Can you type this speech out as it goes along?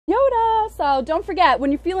So don't forget,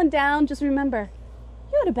 when you're feeling down, just remember,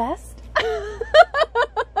 you're the best.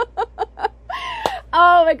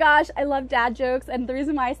 Oh my gosh, I love dad jokes, and the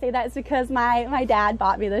reason why I say that is because my dad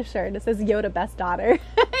bought me this shirt. It says YODA best daughter.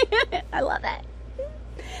 I love it.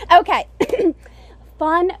 Okay,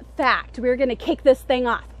 fun fact. We're gonna kick this thing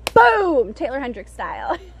off. Boom! Taeler Hendrix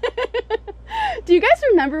style. Do you guys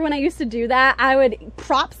remember when I used to do that? I would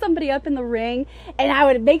prop somebody up in the ring and I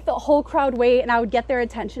would make the whole crowd wait and I would get their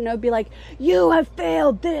attention. I would be like, you have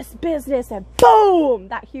failed this business, and boom!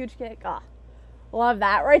 That huge kick. Oh, love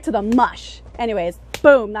that. Right to the mush. Anyways,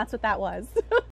 boom, that's what that was.